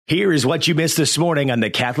Here is what you missed this morning on the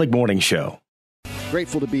Catholic Morning Show.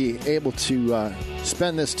 Grateful to be able to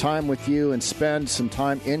spend this time with you and spend some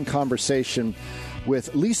time in conversation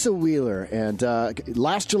with Lisa Wheeler. And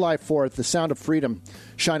last July 4th, The Sound of Freedom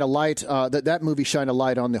shined a light, that movie shined a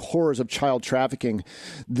light on the horrors of child trafficking.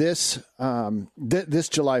 This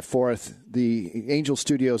July 4th, the Angel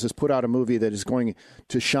Studios has put out a movie that is going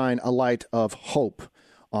to shine a light of hope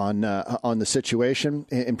on the situation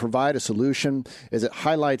and provide a solution as it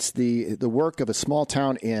highlights the work of a small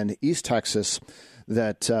town in East Texas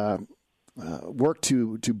that work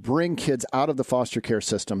to bring kids out of the foster care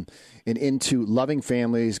system and into loving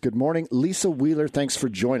families. Good morning, Lisa Wheeler. Thanks for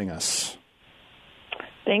joining us.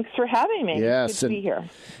 Thanks for having me. Yes, it's good to be here.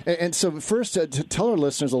 And so first, to tell our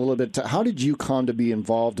listeners a little bit, how did you come to be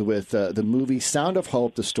involved with the movie Sound of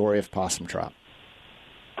Hope, the story of Possum Trot?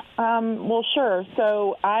 Well, sure.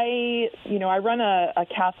 So I run a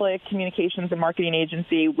Catholic communications and marketing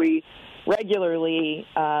agency. We regularly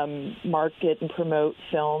market and promote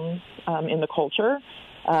films in the culture.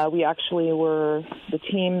 We actually were the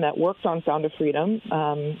team that worked on Sound of Freedom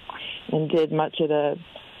and did much of the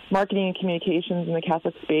marketing and communications in the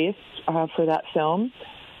Catholic space for that film.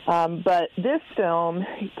 But this film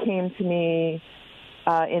came to me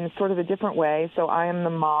in sort of a different way. So I am the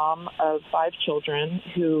mom of 5 children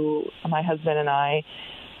who my husband and I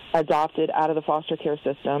adopted out of the foster care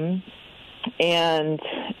system. And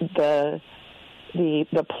the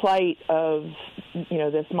plight of,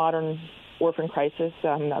 this modern orphan crisis,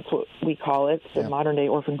 that's what we call it, the modern day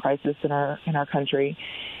orphan crisis in our country,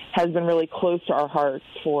 has been really close to our hearts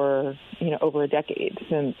for, over a decade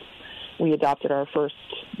since we adopted our first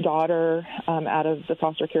daughter out of the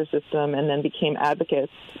foster care system and then became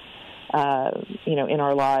advocates, in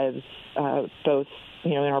our lives, both,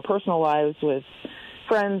 in our personal lives with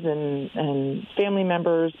friends and family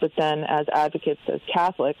members, but then as advocates, as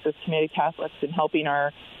Catholics, as committed Catholics, in helping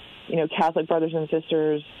our, Catholic brothers and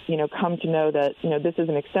sisters, come to know that, this is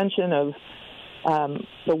an extension of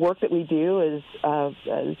the work that we do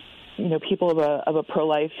as people of a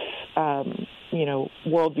pro-life,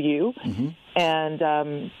 worldview. Mm-hmm. And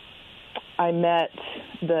I met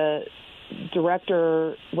the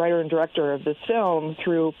writer and director of this film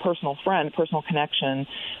through personal connection,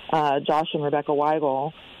 Josh and Rebecca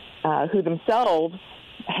Waddle, who themselves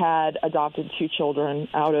had adopted 2 children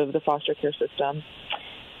out of the foster care system.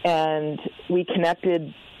 And we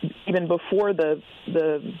connected even before the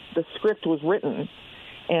script was written.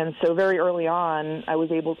 And so very early on, I was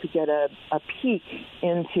able to get a peek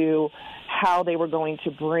into how they were going to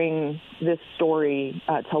bring this story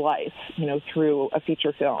to life, through a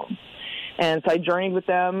feature film. And so I journeyed with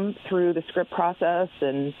them through the script process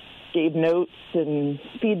and gave notes and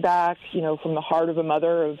feedback, from the heart of a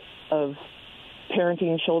mother of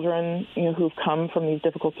parenting children, who've come from these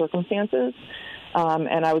difficult circumstances.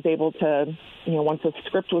 And I was able to, once the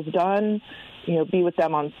script was done, be with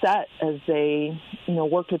them on set as they,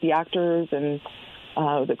 worked with the actors and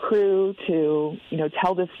the crew to,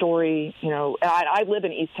 tell this story. I live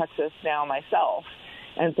in East Texas now myself.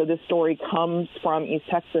 And so this story comes from East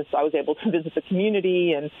Texas. I was able to visit the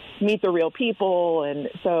community and meet the real people. And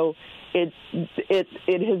so it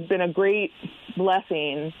has been a great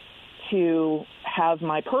blessing to have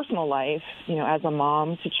my personal life, as a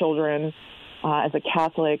mom to children, as a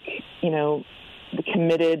Catholic, the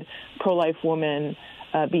committed pro-life woman,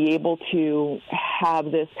 be able to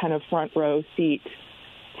have this kind of front row seat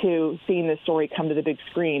to seeing this story come to the big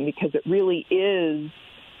screen, because it really is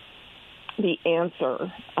the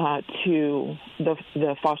answer to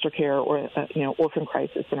the foster care or orphan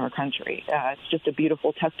crisis in our country. It's just a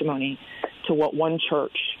beautiful testimony to what one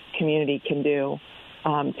church community can do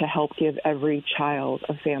to help give every child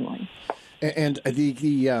a family. And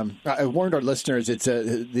I warned our listeners it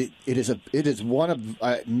is one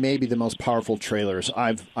of maybe the most powerful trailers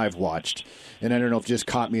I've watched, and I don't know if it just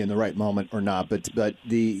caught me in the right moment or not, but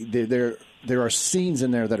there are scenes in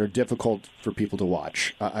there that are difficult for people to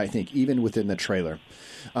watch. I think even within the trailer,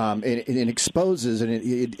 and it exposes and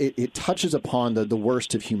it touches upon the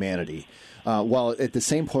worst of humanity. While at the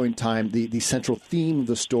same point in time, the central theme of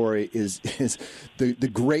the story is the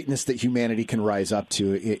greatness that humanity can rise up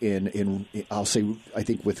to in I'll say, I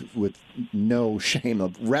think with no shame,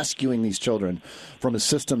 of rescuing these children from a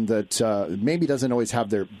system that maybe doesn't always have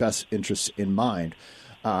their best interests in mind.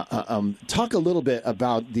 Talk a little bit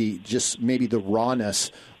about maybe the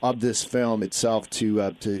rawness of this film itself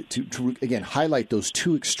to again highlight those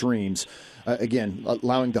two extremes. Again,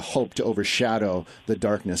 allowing the hope to overshadow the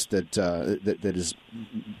darkness that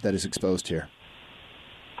is exposed here.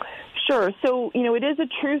 Sure. So, it is a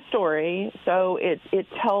true story. So it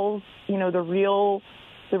tells, the real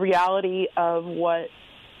the reality of what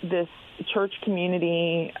this church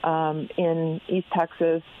community in East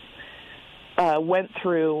Texas went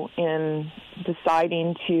through in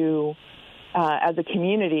deciding to, as a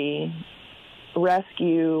community,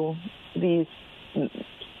 rescue the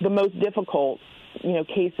most difficult,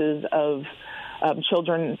 cases of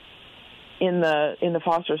children in the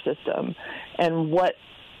foster system, and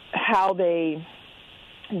how they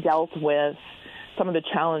dealt with some of the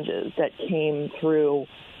challenges that came through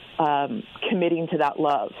committing to that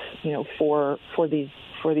love, for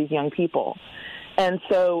these young people. And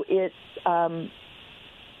so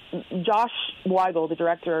Josh Waddle, the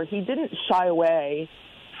director, he didn't shy away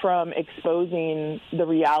from exposing the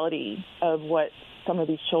reality of what some of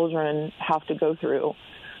these children have to go through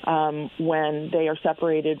when they are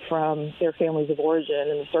separated from their families of origin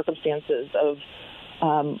and the circumstances of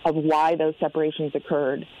why those separations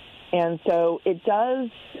occurred. And so it does,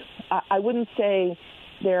 I wouldn't say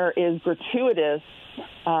there is gratuitous,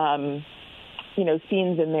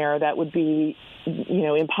 scenes in there that would be,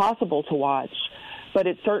 impossible to watch, but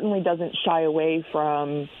it certainly doesn't shy away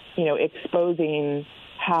from, exposing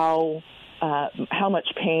how much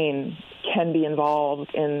pain can be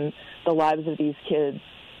involved in the lives of these kids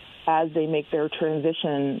as they make their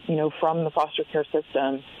transition, from the foster care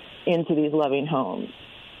system into these loving homes.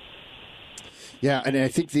 Yeah, and I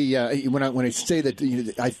think when I say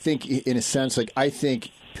that, I think in a sense, I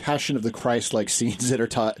think Passion of the Christ-like scenes that are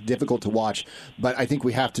difficult to watch, but I think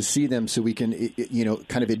we have to see them so we can,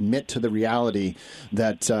 kind of admit to the reality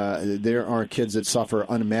that there are kids that suffer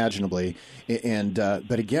unimaginably, and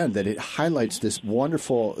but again, that it highlights this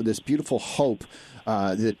beautiful hope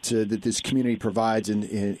that this community provides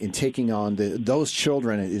in taking on those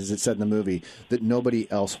children, as it said in the movie, that nobody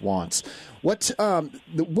else wants. What are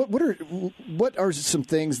some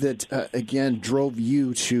things that again drove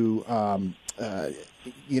you to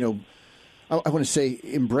I want to say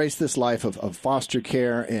embrace this life of foster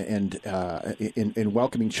care and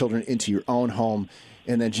welcoming children into your own home,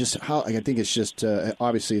 and then just how I think it's just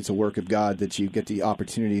obviously it's a work of God that you get the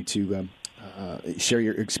opportunity to share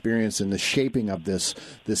your experience in the shaping of this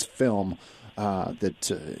film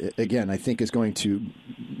that again I think is going to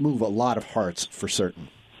move a lot of hearts for certain.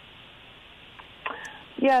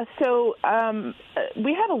 Yeah, so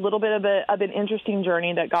we had a little bit of an interesting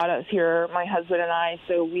journey that got us here, my husband and I.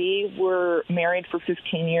 So we were married for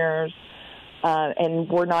 15 years and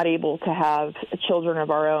were not able to have children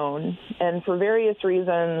of our own. And for various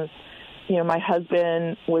reasons, my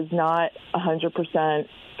husband was not 100%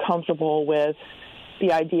 comfortable with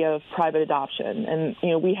the idea of private adoption. And,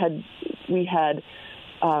 we had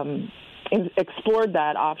explored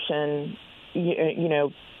that option,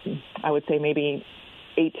 I would say maybe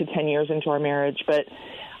 8 to 10 years into our marriage, but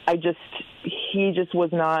he just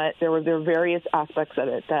was not, there were various aspects of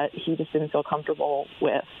it that he just didn't feel comfortable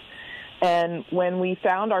with. And when we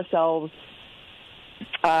found ourselves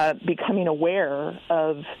becoming aware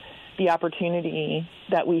of the opportunity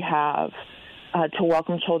that we have to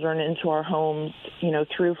welcome children into our homes,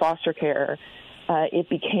 through foster care, it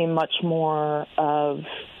became much more of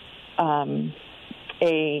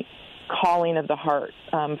a calling of the heart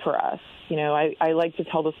for us. I like to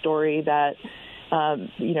tell the story that,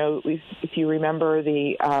 if you remember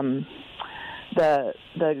the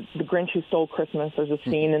Grinch Who Stole Christmas, there's a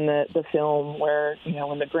scene in the film where,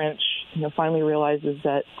 when the Grinch, finally realizes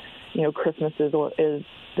that, Christmas is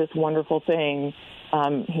this wonderful thing,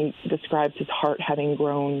 he describes his heart having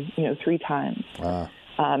grown, 3 times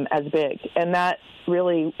as big. And that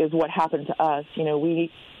really is what happened to us. We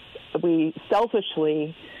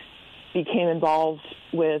selfishly became involved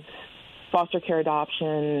with foster care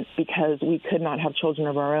adoption because we could not have children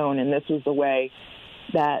of our own, and this was the way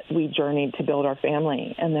that we journeyed to build our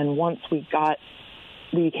family. And then once we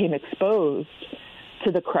became exposed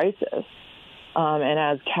to the crisis, and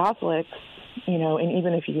as Catholics, and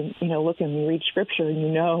even if you look and you read Scripture,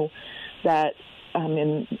 that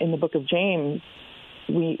in the book of James,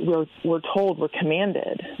 we're told, we're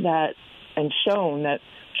commanded that and shown that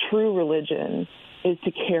true religion is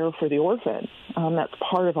to care for the orphan. That's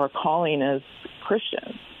part of our calling as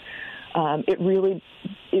Christians. It really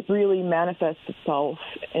manifests itself,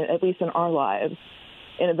 at least in our lives,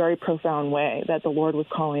 in a very profound way, that the Lord was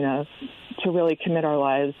calling us to really commit our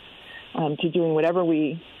lives to doing whatever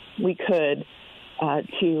we could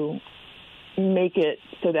to make it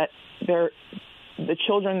so that the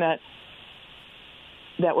children that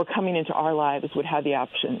were coming into our lives would have the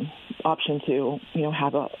option to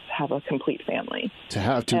have a complete family,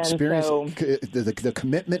 to experience the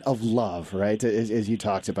commitment of love, right? As you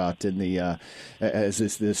talked about in the as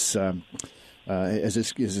this as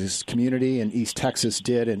this community in East Texas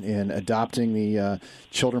did in adopting the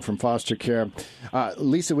children from foster care.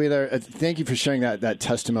 Lisa Wheeler, thank you for sharing that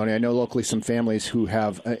testimony. I know locally some families who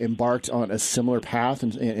have embarked on a similar path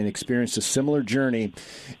and experienced a similar journey.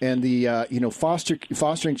 And the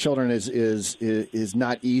fostering children is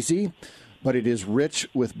not easy, but it is rich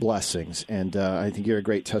with blessings. And I think you're a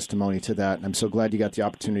great testimony to that. And I'm so glad you got the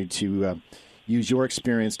opportunity to use your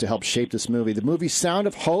experience to help shape this movie. The movie Sound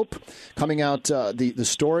of Hope, coming out, the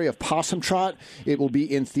story of Possum Trot. It will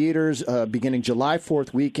be in theaters beginning July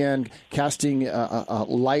 4th weekend, casting a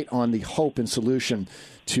light on the hope and solution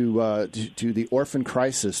to the orphan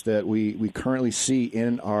crisis that we currently see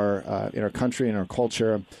in our country and our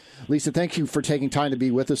culture. Lisa, thank you for taking time to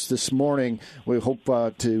be with us this morning. We hope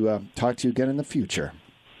to talk to you again in the future.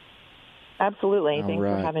 Absolutely. Thanks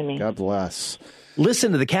for having me. God bless.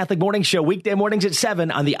 Listen to the Catholic Morning Show weekday mornings at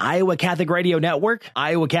 7 on the Iowa Catholic Radio Network,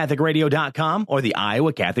 iowacatholicradio.com, or the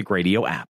Iowa Catholic Radio app.